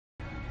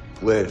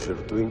pleasure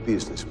doing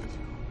business with you.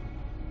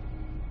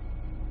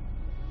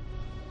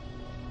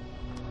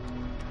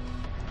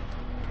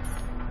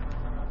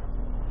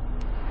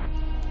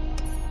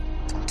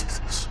 Don't do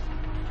this.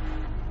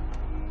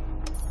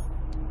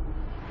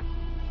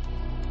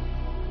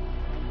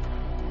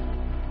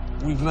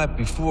 We've met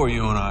before,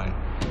 you and I.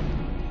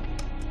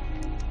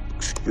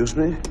 Excuse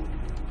me?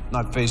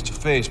 Not face to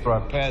face, but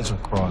our paths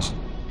have crossed.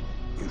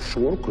 You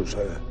sure? Because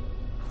I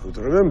would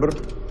remember.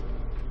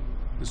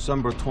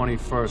 December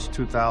 21st,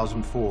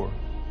 2004.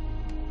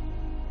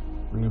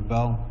 Ring a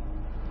bell?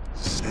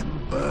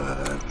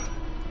 December.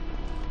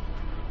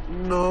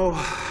 No,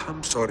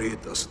 I'm sorry,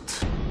 it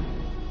doesn't.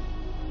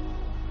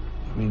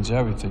 It means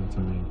everything to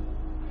me.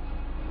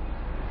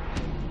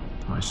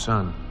 My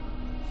son.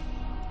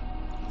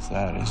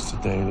 That is the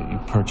day that you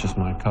purchased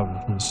my cover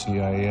from the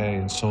CIA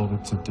and sold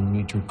it to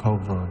Dmitry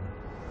Kovar.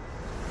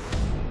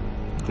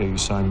 The day you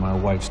signed my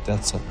wife's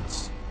death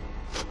sentence.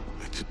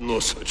 I did no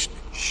such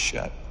thing.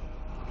 Shut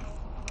your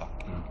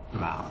fucking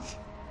mouth.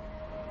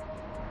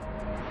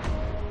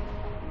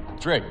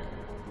 Drake.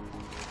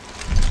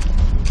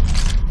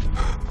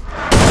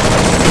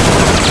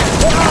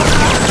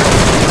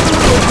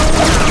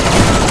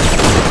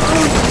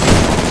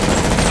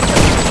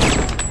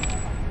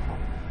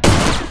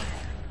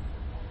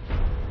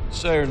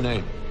 Say her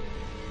name.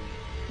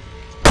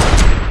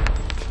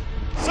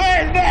 Say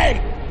her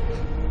name!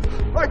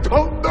 I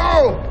don't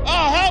know!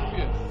 I'll help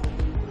you.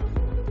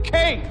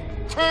 Kate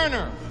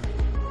Turner.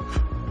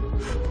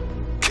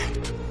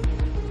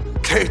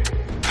 Kate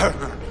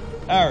Turner.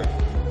 Harry.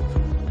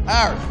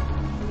 Harry.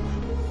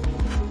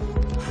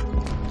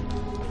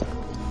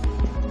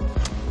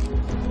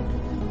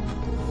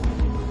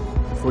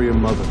 For your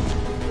mother.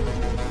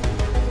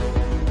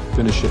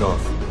 Finish it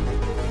off.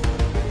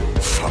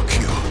 Fuck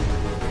you.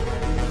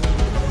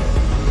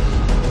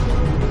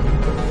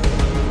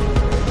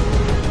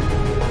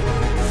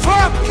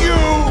 Fuck you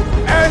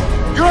and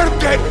your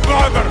dead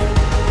mother!